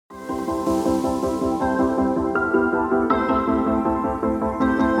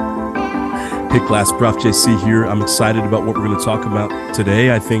Hey class, Prof. JC here. I'm excited about what we're going to talk about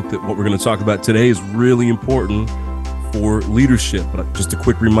today. I think that what we're going to talk about today is really important for leadership. But just a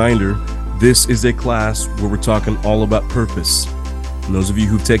quick reminder, this is a class where we're talking all about purpose. And those of you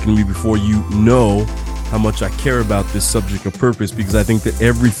who've taken me before, you know how much I care about this subject of purpose, because I think that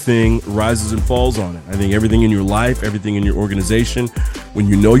everything rises and falls on it. I think everything in your life, everything in your organization, when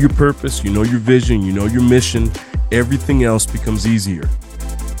you know your purpose, you know your vision, you know your mission, everything else becomes easier.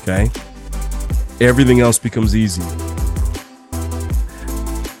 Okay? Everything else becomes easier.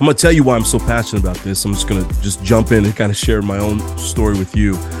 I'm going to tell you why I'm so passionate about this. I'm just going to jump in and kind of share my own story with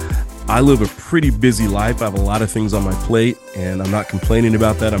you. I live a pretty busy life. I have a lot of things on my plate, and I'm not complaining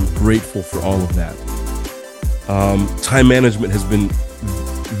about that. I'm grateful for all of that. Time management has been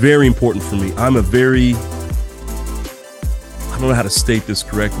very important for me. I don't know how to state this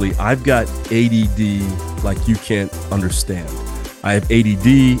correctly. I've got ADD like you can't understand. I have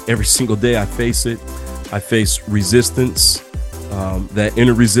ADD. Every single day I face it. I face resistance, that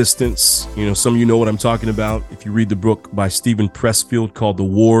inner resistance. You know, some of you know what I'm talking about. If you read the book by Stephen Pressfield called The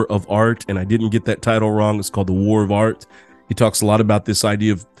War of Art, and I didn't get that title wrong, it's called The War of Art. He talks a lot about this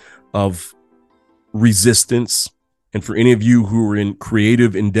idea of resistance. And for any of you who are in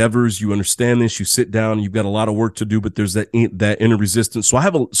creative endeavors, you understand this. You sit down, you've got a lot of work to do, but there's that inner resistance. So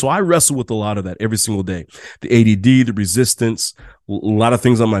I wrestle with a lot of that every single day. The ADD, the resistance, a lot of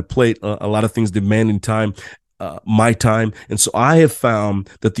things on my plate, a lot of things demanding time, my time. And so I have found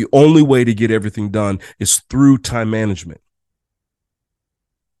that the only way to get everything done is through time management.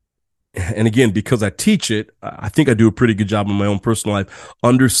 And again, because I teach it, I think I do a pretty good job in my own personal life,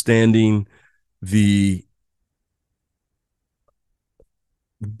 understanding the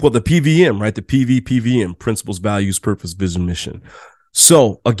PVM, right? The PVM, principles, values, purpose, vision, mission.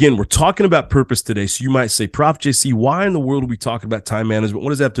 So again, we're talking about purpose today. So you might say, Prof. JC, why in the world are we talking about time management?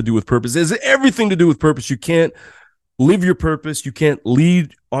 What does that have to do with purpose? Is it everything to do with purpose? You can't live your purpose. You can't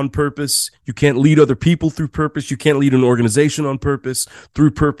lead on purpose. You can't lead other people through purpose. You can't lead an organization on purpose,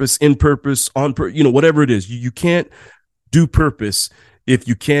 through purpose, in purpose, on purpose, whatever it is. You can't do purpose if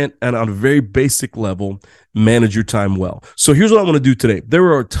you can't, and on a very basic level, manage your time well. So here's what I want to do today. There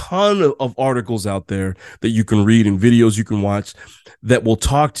are a ton of articles out there that you can read and videos you can watch that will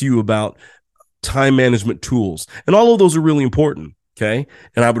talk to you about time management tools. And all of those are really important, okay?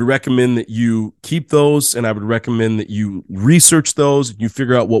 And I would recommend that you keep those, and I would recommend that you research those, and you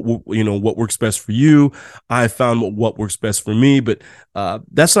figure out what works best for you. I found what works best for me, but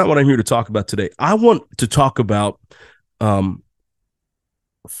that's not what I'm here to talk about today. I want to talk about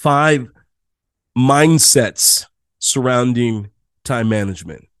 5 mindsets surrounding time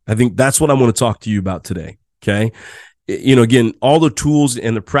management. I think that's what I want to talk to you about today. Okay. Again, all the tools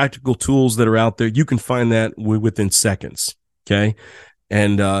and the practical tools that are out there, you can find that within seconds. Okay.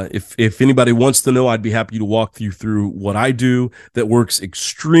 And if anybody wants to know, I'd be happy to walk you through what I do that works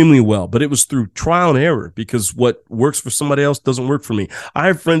extremely well. But it was through trial and error, because what works for somebody else doesn't work for me. I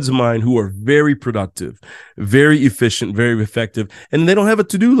have friends of mine who are very productive, very efficient, very effective, and they don't have a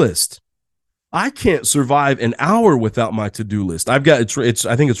to-do list. I can't survive an hour without my to-do list. I've got it's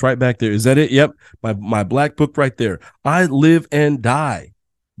I think it's right back there. Is that it? Yep. My black book right there. I live and die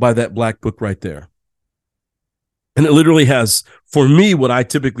by that black book right there. And it literally has, for me, what I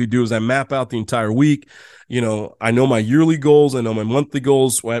typically do is I map out the entire week. I know my yearly goals. I know my monthly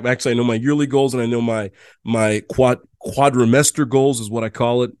goals. Well, actually, I know my yearly goals, and I know my quadrimester goals is what I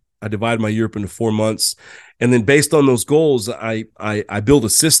call it. I divide my year up into 4 months. And then based on those goals, I build a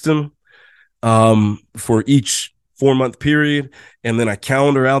system for each 4-month period. And then I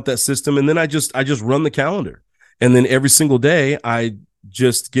calendar out that system. And then I just run the calendar. And then every single day, I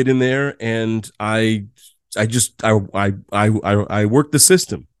just get in there and I work the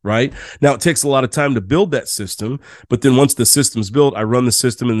system, right? Now, it takes a lot of time to build that system, but then once the system's built, I run the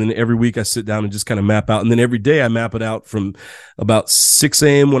system, and then every week I sit down and just kind of map out. And then every day I map it out from about 6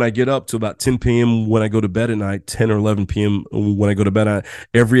 a.m. when I get up to about 10 p.m. when I go to bed at night, 10 or 11 p.m. when I go to bed.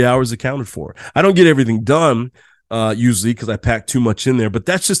 Every hour is accounted for. I don't get everything done usually because I pack too much in there, but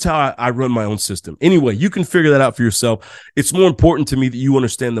that's just how I run my own system. Anyway, you can figure that out for yourself. It's more important to me that you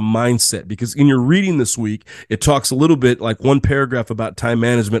understand the mindset, because in your reading this week, it talks a little bit, like one paragraph, about time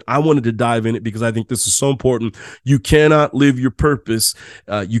management. I wanted to dive in it because I think this is so important. You cannot live your purpose.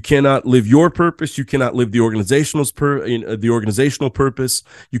 You cannot live your purpose. You cannot live the organizational purpose.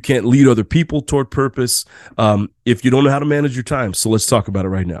 You can't lead other people toward purpose if you don't know how to manage your time. So let's talk about it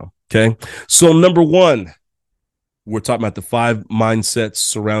right now. Okay. So number one, we're talking about the 5 mindsets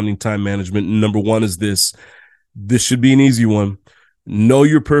surrounding time management. Number 1 is this. This should be an easy one. Know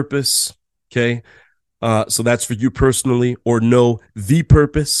your purpose. Okay. So that's for you personally, or know the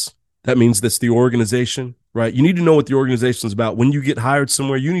purpose. That means that's the organization, right? You need to know what the organization is about. When you get hired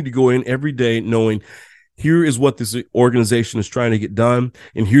somewhere, you need to go in every day knowing here is what this organization is trying to get done,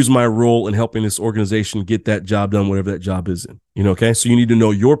 and here's my role in helping this organization get that job done, whatever that job is in. Okay? So you need to know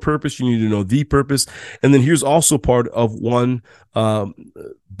your purpose, you need to know the purpose, and then here's also part of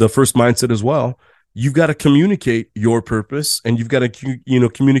the first mindset as well. You've got to communicate your purpose, and you've got to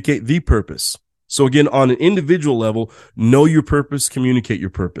communicate the purpose. So again, on an individual level, know your purpose, communicate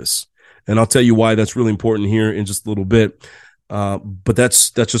your purpose, and I'll tell you why that's really important here in just a little bit. But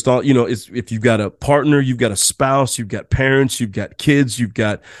that's just all, if you've got a partner, you've got a spouse, you've got parents, you've got kids, you've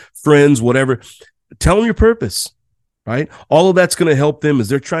got friends, whatever, tell them your purpose, right? All of that's going to help them as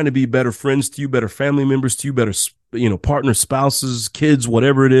they're trying to be better friends to you, better family members to you, better, partners, spouses, kids,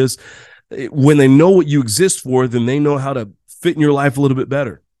 whatever it is. When they know what you exist for, then they know how to fit in your life a little bit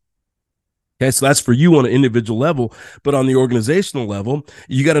better. Okay, so that's for you on an individual level, but on the organizational level,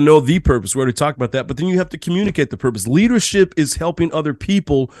 you got to know the purpose. We already talked about that, but then you have to communicate the purpose. Leadership is helping other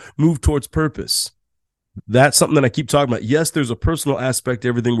people move towards purpose. That's something that I keep talking about. Yes, there's a personal aspect to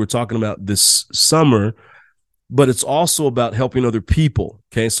everything we're talking about this summer, but it's also about helping other people.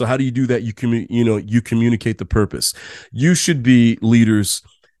 Okay, so how do you do that? You communicate the purpose. You should be leaders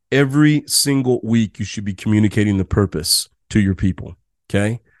every single week. You should be communicating the purpose to your people.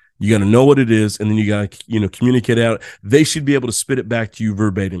 Okay. You got to know what it is, and then you got to, communicate out. They should be able to spit it back to you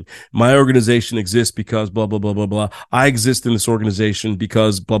verbatim. My organization exists because blah, blah, blah, blah, blah. I exist in this organization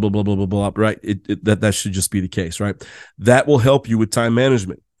because blah, blah, blah, blah, blah, blah, right? That should just be the case, right? That will help you with time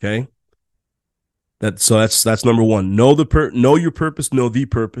management, okay? That's number one. Know your purpose, know the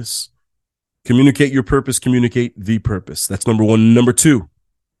purpose. Communicate your purpose, communicate the purpose. That's number one. Number two,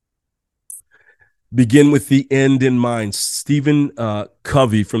 begin with the end in mind. Stephen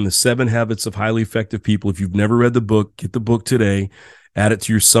Covey from the 7 Habits of Highly Effective People. If you've never read the book, get the book today. Add it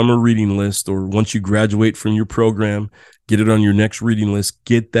to your summer reading list, or once you graduate from your program, get it on your next reading list.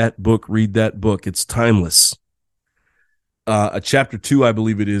 Get that book, read that book. It's timeless. Chapter 2, I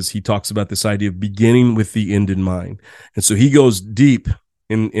believe it is, he talks about this idea of beginning with the end in mind. And so he goes deep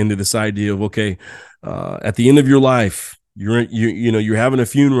into this idea of, okay, at the end of your life, you're having a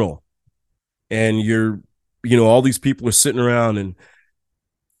funeral. And all these people are sitting around and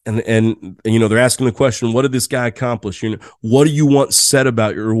they're asking the question, what did this guy accomplish? What do you want said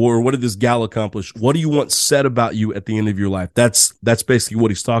about you, or what did this gal accomplish? What do you want said about you at the end of your life? That's basically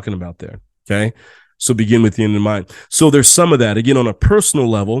what he's talking about there. Okay. So begin with the end in mind. So there's some of that. Again, on a personal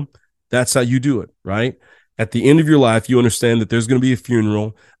level, that's how you do it, right? At the end of your life, you understand that there's going to be a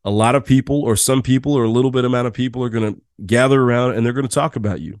funeral. A lot of people, or some people, or a little bit amount of people are going to gather around and they're going to talk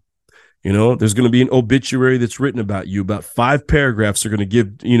about you. There's going to be an obituary that's written about you. About 5 paragraphs are going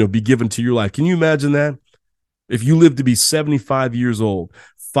to be given to your life. Can you imagine that? If you live to be 75 years old,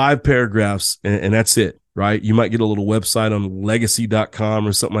 5 paragraphs, and that's it, right? You might get a little website on legacy.com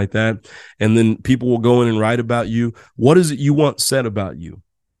or something like that. And then people will go in and write about you. What is it you want said about you?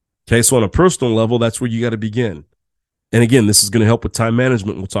 Okay. So on a personal level, that's where you got to begin. And again, this is going to help with time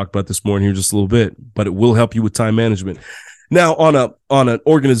management. We'll talk about this more in here just a little bit, but it will help you with time management. Now, on an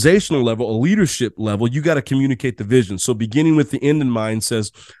organizational level, a leadership level, you got to communicate the vision. So beginning with the end in mind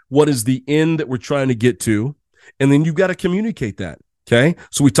says, what is the end that we're trying to get to? And then you've got to communicate that. Okay.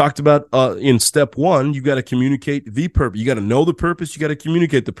 So we talked about in step 1, you got to communicate the purpose. You got to know the purpose. You got to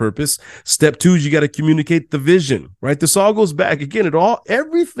communicate the purpose. Step 2 is you got to communicate the vision, right? This all goes back again.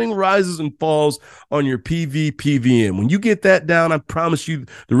 Everything rises and falls on your PVM. When you get that down, I promise you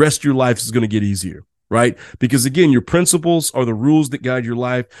the rest of your life is going to get easier. Right? Because again, your principles are the rules that guide your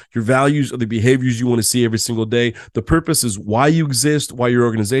life. Your values are the behaviors you want to see every single day. The purpose is why you exist, why your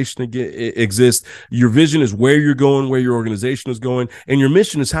organization exists. Your vision is where you're going, where your organization is going, and your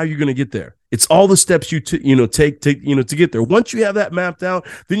mission is how you're going to get there. It's all the steps you take to get there. Once you have that mapped out,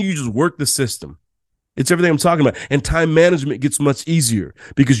 then you just work the system. It's everything I'm talking about. And time management gets much easier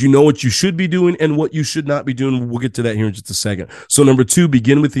because you know what you should be doing and what you should not be doing. We'll get to that here in just a second. So number 2,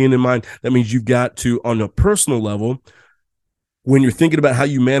 begin with the end in mind. That means you've got to, on a personal level, when you're thinking about how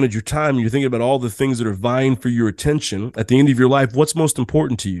you manage your time, you're thinking about all the things that are vying for your attention at the end of your life, what's most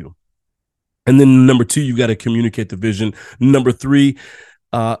important to you? And then number 2, you've got to communicate the vision. Number 3,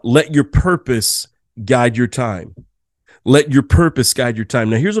 let your purpose guide your time. Let your purpose guide your time.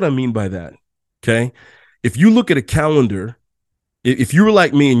 Now, here's what I mean by that. Okay. If you look at a calendar, if you were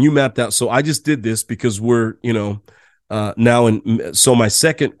like me and you mapped out, so I just did this because we're, so my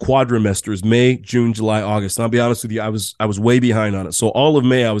second quadrimester is May, June, July, August. And I'll be honest with you, I was way behind on it. So all of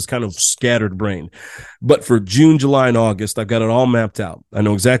May, I was kind of scattered brain, but for June, July, and August, I've got it all mapped out. I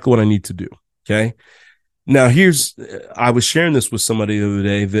know exactly what I need to do. Okay. Now I was sharing this with somebody the other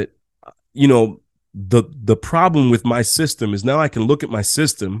day that the problem with my system is now I can look at my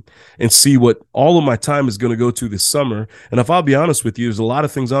system and see what all of my time is going to go to this summer. And if I'll be honest with you, there's a lot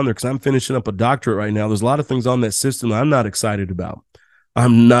of things on there because I'm finishing up a doctorate right now. There's a lot of things on that system that I'm not excited about.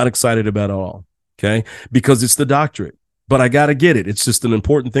 I'm not excited about at all. Okay. Because it's the doctorate. But I got to get it. It's just an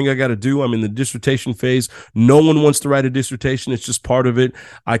important thing I got to do. I'm in the dissertation phase. No one wants to write a dissertation. It's just part of it.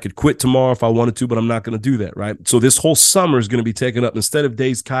 I could quit tomorrow if I wanted to, but I'm not going to do that, right? So this whole summer is going to be taken up, instead of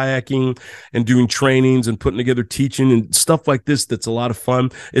days kayaking and doing trainings and putting together teaching and stuff like this that's a lot of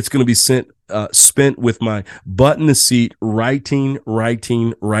fun. It's going to be spent with my butt in the seat, writing, right?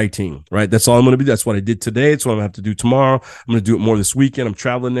 That's all I'm going to be. That's what I did today. It's what I'm going to have to do tomorrow. I'm going to do it more this weekend. I'm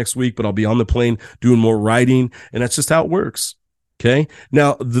traveling next week, but I'll be on the plane doing more writing. And that's just how it works. Okay.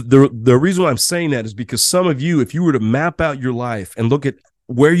 Now, the reason why I'm saying that is because some of you, if you were to map out your life and look at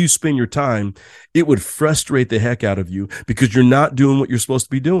where you spend your time, it would frustrate the heck out of you because you're not doing what you're supposed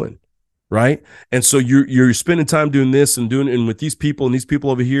to be doing. Right. And so you're spending time doing this and doing and with these people and these people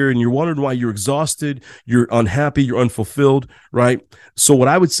over here, and you're wondering why you're exhausted, you're unhappy, you're unfulfilled. Right. So what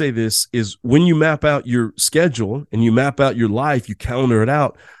I would say this is, when you map out your schedule and you map out your life, you calendar it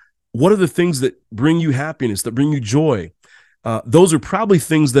out. What are the things that bring you happiness, that bring you joy? Those are probably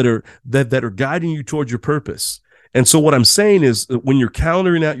things that are guiding you towards your purpose. And so what I'm saying is that when you're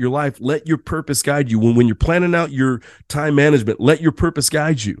calendaring out your life, let your purpose guide you. When you're planning out your time management, let your purpose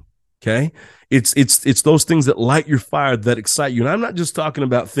guide you. Okay. It's those things that light your fire, that excite you. And I'm not just talking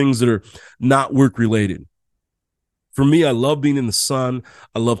about things that are not work related. For me, I love being in the sun.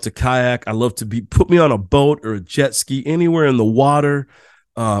 I love to kayak. I love to put me on a boat or a jet ski anywhere in the water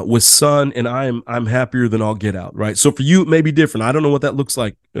with sun, and I'm happier than I'll get out. Right. So for you, it may be different. I don't know what that looks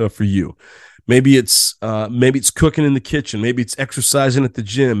like for you. Maybe it's cooking in the kitchen. Maybe it's exercising at the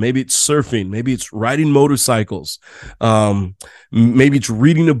gym. Maybe it's surfing. Maybe it's riding motorcycles. Maybe it's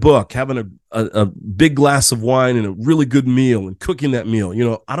reading a book, having a big glass of wine and a really good meal and cooking that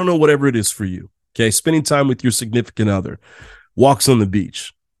meal. I don't know, whatever it is for you. Okay. Spending time with your significant other, walks on the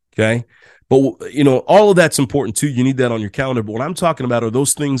beach. Okay. But, all of that's important too. You need that on your calendar. But what I'm talking about are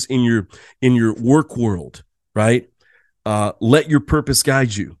those things in your work world, right? Let your purpose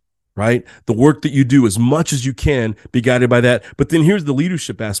guide you. Right? The work that you do, as much as you can, be guided by that. But then here's the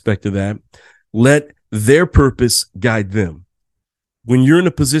leadership aspect of that. Let their purpose guide them. When you're in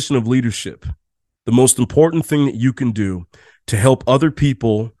a position of leadership, the most important thing that you can do to help other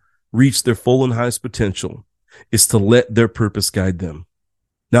people reach their full and highest potential is to let their purpose guide them.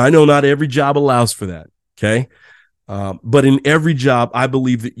 Now, I know not every job allows for that. Okay. But in every job, I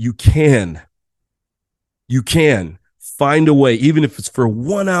believe that you can find a way, even if it's for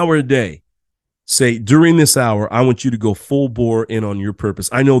 1 hour a day, say, during this hour, I want you to go full bore in on your purpose.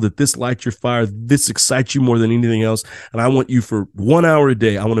 I know that this lights your fire. This excites you more than anything else. And I want you, for 1 hour a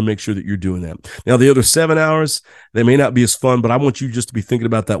day, I want to make sure that you're doing that. Now, the other 7 hours, they may not be as fun, but I want you just to be thinking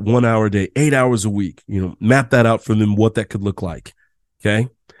about that 1 hour a day, 8 hours a week, map that out for them, what that could look like. Okay.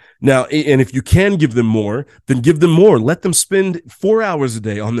 Now, and if you can give them more, then give them more. Let them spend 4 hours a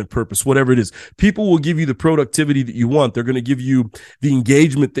day on their purpose, whatever it is. People will give you the productivity that you want. They're going to give you the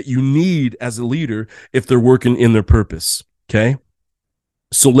engagement that you need as a leader if they're working in their purpose. Okay.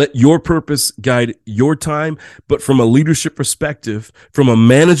 So let your purpose guide your time, but from a leadership perspective, from a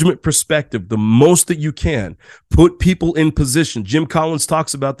management perspective, the most that you can, put people in position. Jim Collins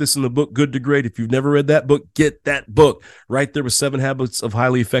talks about this in the book, Good to Great. If you've never read that book, get that book. Right there with 7 Habits of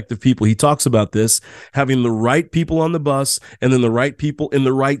Highly Effective People. He talks about this, having the right people on the bus and then the right people in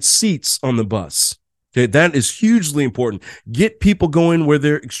the right seats on the bus. Okay, that is hugely important. Get people going where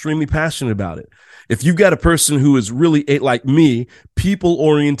they're extremely passionate about it. If you've got a person who is really, like me,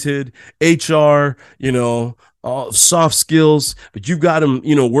 people-oriented, HR, soft skills, but you've got them,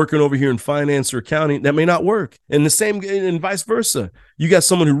 working over here in finance or accounting, that may not work. And the same, and vice versa. You got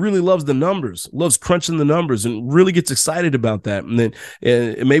someone who really loves the numbers, loves crunching the numbers, and really gets excited about that. And then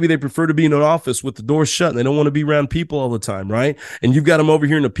maybe they prefer to be in an office with the doors shut and they don't want to be around people all the time, right? And you've got them over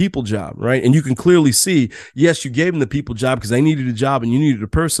here in a people job, right? And you can clearly see, yes, you gave them the people job because they needed a job and you needed a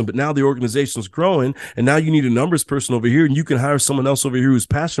person, but now the organization's growing and now you need a numbers person over here and you can hire someone else over here who's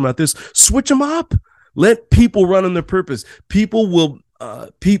passionate about this. Switch them up. Let people run on their purpose. People will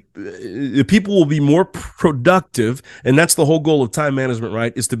be more productive, and that's the whole goal of time management,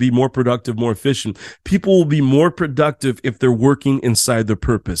 right? Is to be more productive, more efficient. People will be more productive if they're working inside their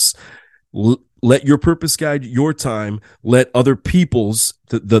purpose. Let your purpose guide your time. Let other people's,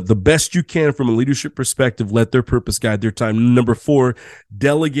 the best you can from a leadership perspective, let their purpose guide their time. Number 4,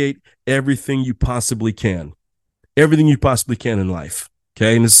 delegate everything you possibly can. Everything you possibly can in life.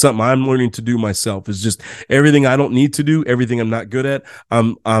 Okay. And it's something I'm learning to do myself. Is just everything I don't need to do, everything I'm not good at,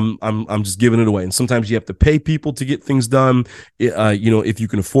 I'm just giving it away. And sometimes you have to pay people to get things done. If you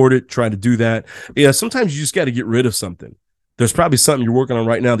can afford it, try to do that. Yeah. Sometimes you just got to get rid of something. There's probably something you're working on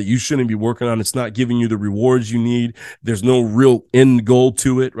right now that you shouldn't be working on. It's not giving you the rewards you need. There's no real end goal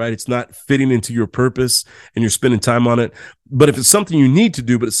to it, right? It's not fitting into your purpose and you're spending time on it. But if it's something you need to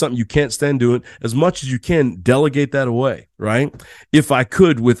do, but it's something you can't stand doing, as much as you can, delegate that away, right? If I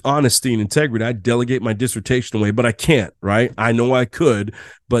could, with honesty and integrity, I'd delegate my dissertation away, but I can't, right? I know I could,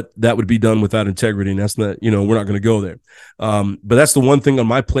 but that would be done without integrity. And that's not, we're not going to go there. But that's the one thing on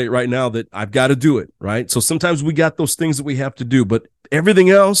my plate right now that I've got to do it, right? So sometimes we got those things that we have to do, but everything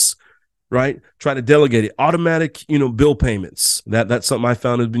else, right? Try to delegate it. Automatic, bill payments. That's something I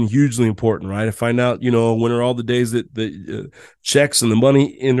found has been hugely important, right? I find out, when are all the days that the checks and the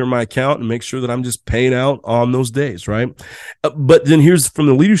money enter my account and make sure that I'm just paying out on those days, right? But then here's from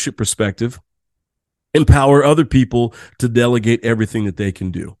the leadership perspective, empower other people to delegate everything that they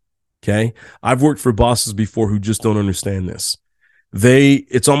can do. Okay. I've worked for bosses before who just don't understand this.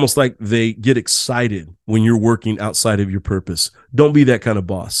 It's almost like they get excited when you're working outside of your purpose. Don't be that kind of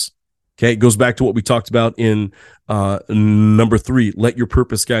boss. Okay, it goes back to what we talked about in number 3. Let your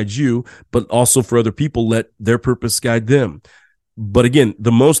purpose guide you, but also for other people, let their purpose guide them. But again,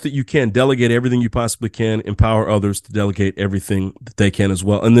 the most that you can, delegate everything you possibly can, empower others to delegate everything that they can as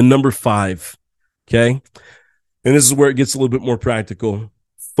well. And then number 5, okay, and this is where it gets a little bit more practical.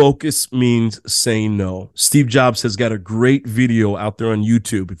 Focus means saying no. Steve Jobs has got a great video out there on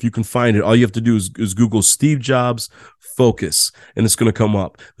YouTube. If you can find it, all you have to do is Google Steve Jobs focus, and it's going to come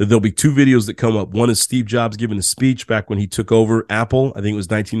up. There'll be 2 videos that come up. One is Steve Jobs giving a speech back when he took over Apple. I think it was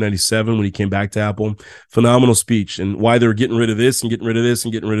 1997 when he came back to Apple. Phenomenal speech, and why they're getting rid of this and getting rid of this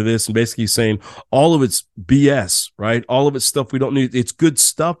and getting rid of this, and basically saying all of it's BS, right? All of it's stuff we don't need. It's good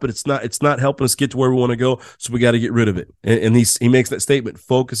stuff, but it's not helping us get to where we want to go, so we got to get rid of it. And he makes that statement.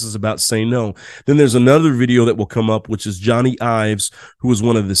 Focus is about saying no. Then there's another video that will come up, which is Johnny Ives, who was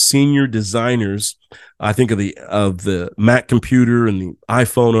one of the senior designers, I think, of the Mac computer and the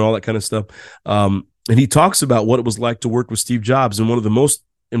iPhone and all that kind of stuff. And he talks about what it was like to work with Steve Jobs. And one of the most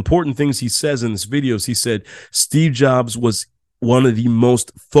important things he says in this video is he said Steve Jobs was one of the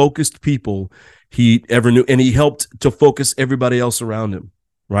most focused people he ever knew, and he helped to focus everybody else around him.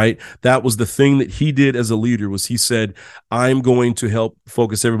 Right? That was the thing that he did as a leader, was he said, I'm going to help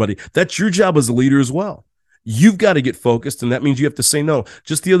focus everybody. That's your job as a leader as well. You've got to get focused, and that means you have to say no.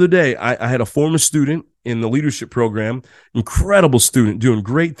 Just the other day, I had a former student in the leadership program, incredible student, doing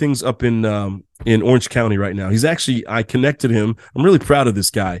great things up in Orange County right now. I connected him. I'm really proud of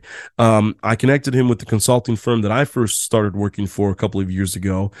this guy. I connected him with the consulting firm that I first started working for a couple of years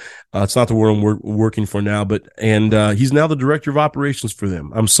ago. It's not the one I'm working for now, but he's now the director of operations for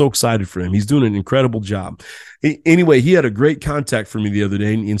them. I'm so excited for him. He's doing an incredible job. Anyway, he had a great contact for me the other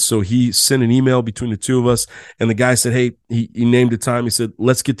day, and so he sent an email between the two of us, and the guy said, hey, he named a time. He said,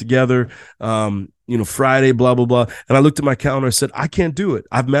 let's get together, Friday, blah, blah, blah. And I looked at my calendar. I said, I can't do it.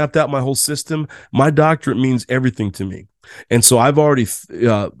 I've mapped out my whole system. My doctorate means everything to me. And so I've already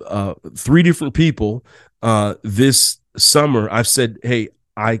 3 different people this summer. I've said, hey,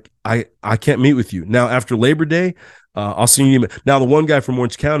 I can't meet with you. Now, after Labor Day, I'll send you an email. Now, the one guy from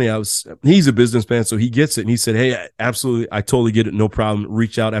Orange County, he's a businessman, so he gets it. And he said, hey, absolutely, I totally get it. No problem.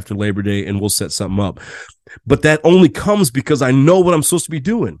 Reach out after Labor Day and we'll set something up. But that only comes because I know what I'm supposed to be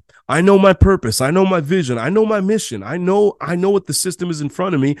doing. I know my purpose. I know my vision. I know my mission. I know what the system is in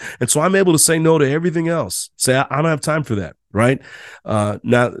front of me. And so I'm able to say no to everything else. Say, I don't have time for that. Right.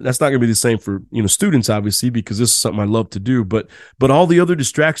 Now, that's not going to be the same for, students, obviously, because this is something I love to do. But all the other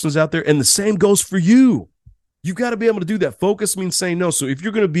distractions out there, and the same goes for you. You got to be able to do that. Focus means saying no. So if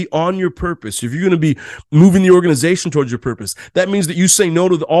you're going to be on your purpose, if you're going to be moving the organization towards your purpose, that means that you say no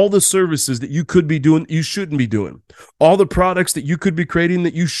to all the services that you could be doing, you shouldn't be doing. All the products that you could be creating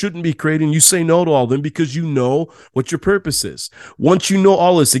that you shouldn't be creating, you say no to all of them because you know what your purpose is. Once you know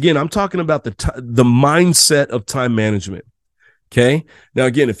all this, again, I'm talking about the mindset of time management. Okay. Now,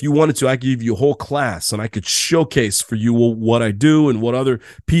 again, if you wanted to, I could give you a whole class and I could showcase for you what I do and what other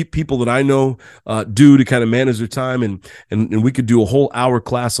people that I know do to kind of manage their time. And we could do a whole hour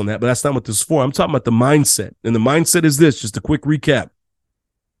class on that, but that's not what this is for. I'm talking about the mindset. And the mindset is this, just a quick recap.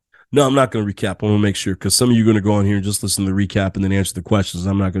 No, I'm not going to recap. I want to make sure, because some of you are going to go on here and just listen to the recap and then answer the questions.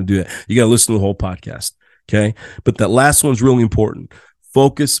 I'm not going to do that. You got to listen to the whole podcast. Okay. But that last one's really important.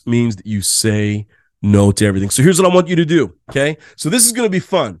 Focus means that you say no to everything. So here's what I want you to do. Okay. So this is going to be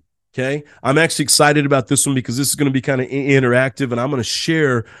fun. Okay. I'm actually excited about this one because this is going to be kind of interactive, and I'm going to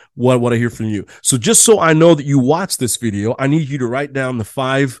share what I hear from you. So just so I know that you watch this video, I need you to write down the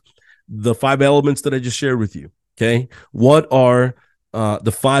five elements that I just shared with you. Okay. What are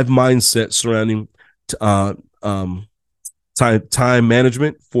the 5 mindsets surrounding time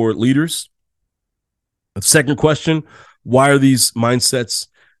management for leaders? The second question, why are these mindsets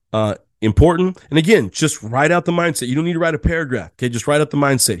important? And again, just write out the mindset. You don't need to write a paragraph. Okay, just write out the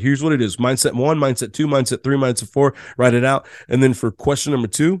mindset. Here's what it is: mindset 1, mindset 2, mindset 3, mindset 4. Write it out. And then for question number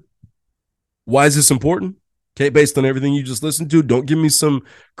 2, why is this important? Okay, based on everything you just listened to, don't give me some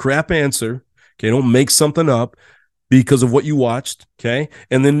crap answer. Okay, don't make something up because of what you watched. Okay,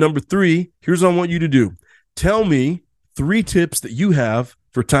 and then number 3, here's what I want you to do: tell me 3 tips that you have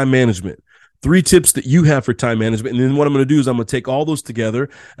for time management. 3 tips that you have for time management. And then what I'm going to do is I'm going to take all those together,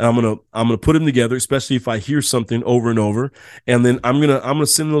 and I'm going to put them together, especially if I hear something over and over. And then I'm going to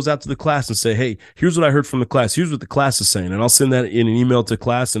send those out to the class and say, hey, here's what I heard from the class. Here's what the class is saying. And I'll send that in an email to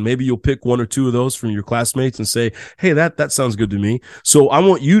class, and maybe you'll pick 1 or 2 of those from your classmates and say, hey, that sounds good to me. So I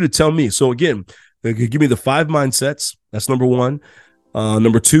want you to tell me. So again, give me the 5 mindsets. That's number 1.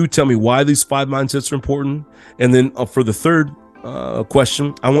 Number 2, tell me why these 5 mindsets are important. And then for the third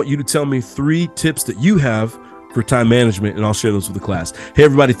question, I want you to tell me 3 tips that you have for time management, and I'll share those with the class. Hey,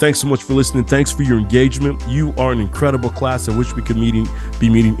 everybody, thanks so much for listening. Thanks for your engagement. You are an incredible class. I wish we could be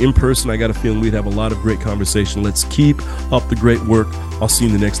meeting in person. I got a feeling we'd have a lot of great conversation. Let's keep up the great work. I'll see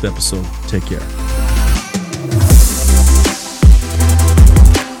you in the next episode. Take care.